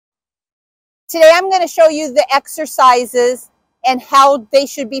Today I'm going to show you the exercises and how they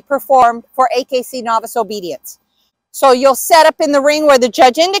should be performed for AKC Novice obedience. So you'll set up in the ring where the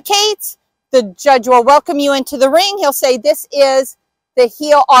judge indicates. The judge will welcome you into the ring. He'll say, this is the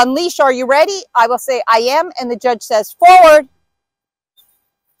heel on leash. Are you ready? I will say, I am. And the judge says, forward.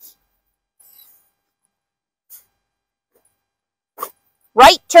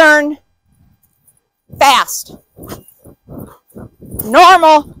 Right turn. Fast.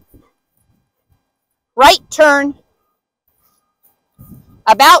 Normal. Right turn.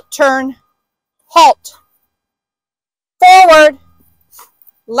 About turn. Halt. Forward.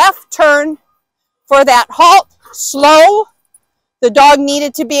 Left turn. For that halt, slow. The dog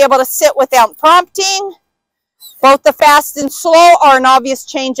needed to be able to sit without prompting. Both the fast and slow are an obvious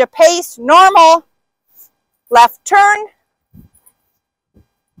change of pace. Normal. Left turn.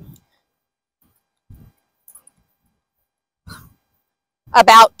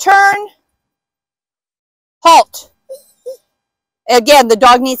 About turn. Halt. Again, the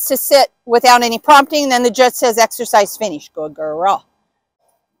dog needs to sit without any prompting. Then the judge says, exercise finished. Good girl.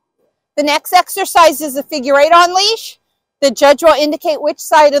 The next exercise is the figure 8 on leash. The judge will indicate which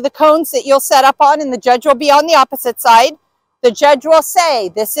side of the cones that you'll set up on, and the judge will be on the opposite side. The judge will say,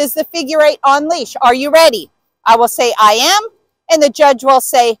 this is the figure 8 on leash. Are you ready? I will say, I am. And the judge will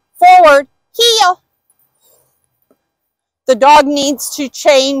say, forward, heel. The dog needs to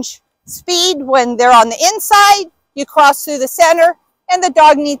change speed when they're on the inside. You cross through the center, and the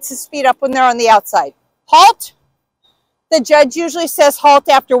dog needs to speed up when they're on the outside. Halt. The judge usually says halt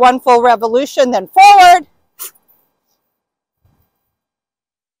after one full revolution, then forward.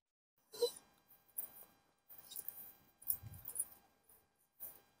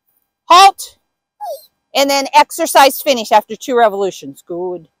 Halt. And then exercise finish after 2 revolutions.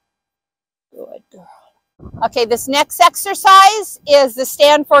 Good. Good girl. Okay, this next exercise is the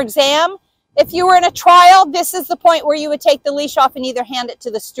stand for exam. If you were in a trial, this is the point where you would take the leash off and either hand it to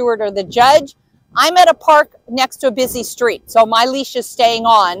the steward or the judge. I'm at a park next to a busy street, so my leash is staying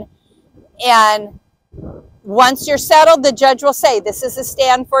on. And once you're settled, the judge will say, this is a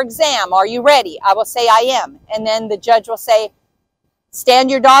stand for exam. Are you ready? I will say, I am. And then the judge will say,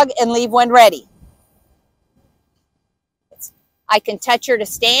 stand your dog and leave when ready. I can touch her to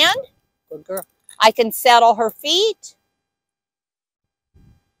stand. Good girl. I can settle her feet.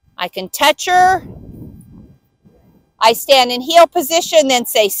 I can touch her. I stand in heel position, then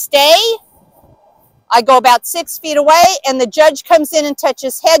say stay. I go about 6 feet away, and the judge comes in and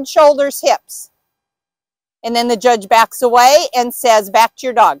touches head, shoulders, hips. And then the judge backs away and says, back to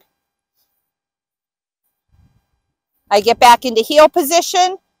your dog. I get back into heel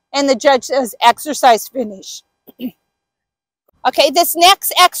position, and the judge says, exercise finish. Okay, this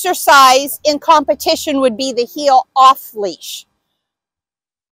next exercise in competition would be the heel off leash.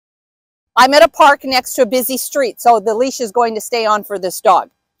 I'm at a park next to a busy street, so the leash is going to stay on for this dog.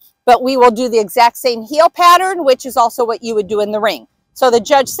 But we will do the exact same heel pattern, which is also what you would do in the ring. So the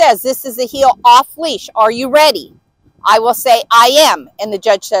judge says, this is the heel off leash. Are you ready? I will say, I am. And the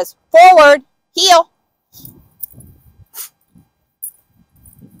judge says, forward, heel.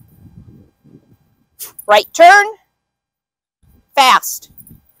 Right turn. Fast.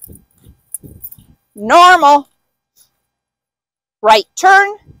 Normal. Right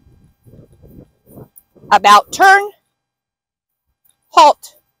turn. About turn.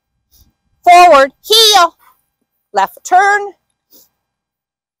 Halt. Forward, heel. Left turn.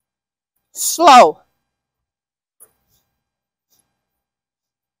 Slow.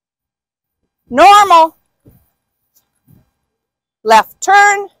 Normal. Left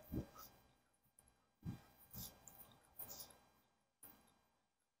turn.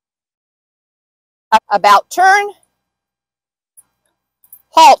 About turn.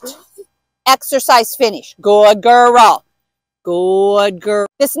 Halt. Exercise finish. Good girl. Good girl.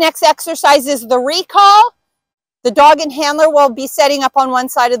 This next exercise is the recall. The dog and handler will be setting up on one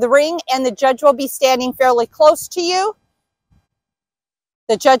side of the ring, and the judge will be standing fairly close to you.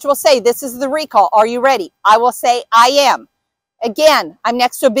 The judge will say, this is the recall. Are you ready? I will say, I am. Again, I'm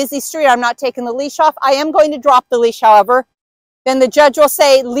next to a busy street. I'm not taking the leash off. I am going to drop the leash, however. Then the judge will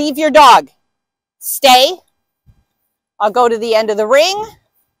say, leave your dog. Stay. I'll go to the end of the ring.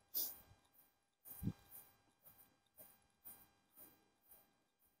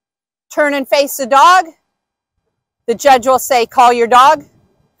 Turn and face the dog. The judge will say, call your dog.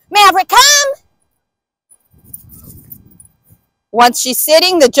 Maverick, come! Once she's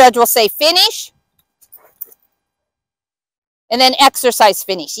sitting, the judge will say, finish. And then exercise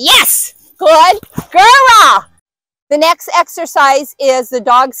finish. Yes! Good girl! The next exercise is the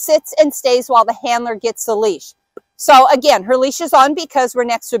dog sits and stays while the handler gets the leash. So again, her leash is on because we're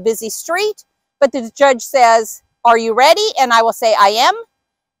next to a busy street. but the judge says, are you ready? And I will say, I am.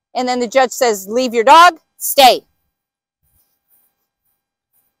 And then the judge says, leave your dog, stay.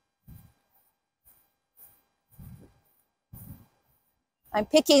 I'm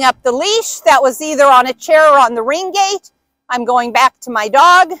picking up the leash that was either on a chair or on the ring gate. I'm going back to my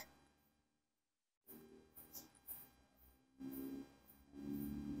dog.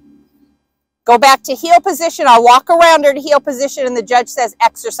 Go back to heel position. I'll walk around her to heel position and the judge says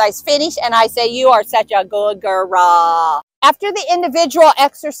exercise finish. And I say, you are such a good girl. After the individual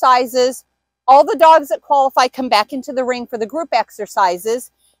exercises, all the dogs that qualify come back into the ring for the group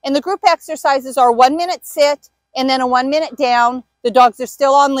exercises. And the group exercises are 1 minute sit and then a 1 minute down. The dogs are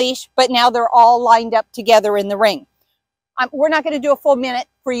still on leash, but now they're all lined up together in the ring. We're not going to do a full minute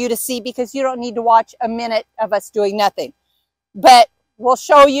for you to see because you don't need to watch a minute of us doing nothing. But we'll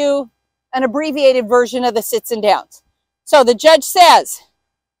show you an abbreviated version of the sits and downs. So the judge says,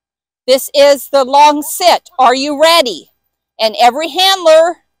 this is the long sit. Are you ready? And every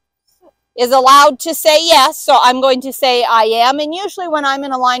handler is allowed to say yes. So I'm going to say I am. And usually when I'm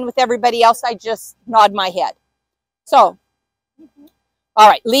in a line with everybody else, I just nod my head. So, all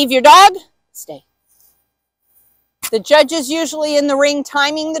right, leave your dog, stay. The judge is usually in the ring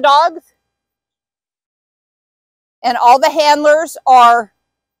timing the dogs. And all the handlers are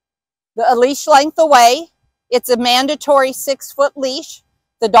a leash length away. It's a mandatory 6-foot leash.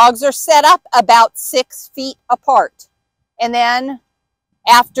 The dogs are set up about 6 feet apart. And then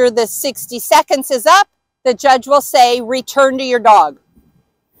after the 60 seconds is up, the judge will say, return to your dog.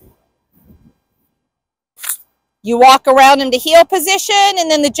 You walk around into heel position, and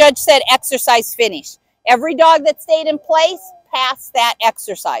then the judge said, exercise finish. Every dog that stayed in place passed that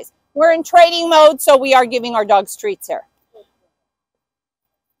exercise. We're in training mode, so we are giving our dogs treats here.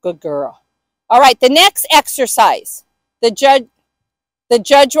 Good girl. All right, the next exercise, the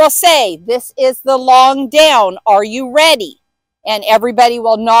judge will say, this is the long down. Are you ready? And everybody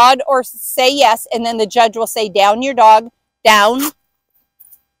will nod or say yes, and then the judge will say, down your dog, down.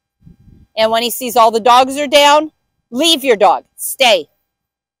 And when he sees all the dogs are down, leave your dog, stay.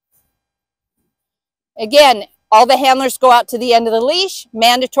 Again, all the handlers go out to the end of the leash,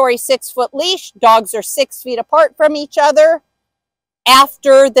 mandatory 6-foot leash. Dogs are 6 feet apart from each other.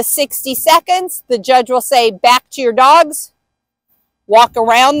 After the 60 seconds, the judge will say, back to your dogs. Walk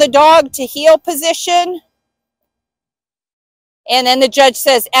around the dog to heel position. And then the judge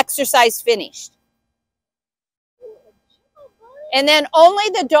says, exercise finished. And then only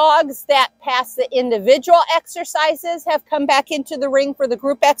the dogs that pass the individual exercises have come back into the ring for the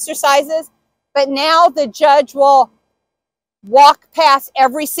group exercises. But now the judge will walk past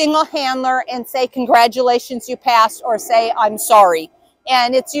every single handler and say, congratulations, you passed, or say, I'm sorry.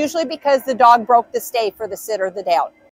 And it's usually because the dog broke the stay for the sit or the down.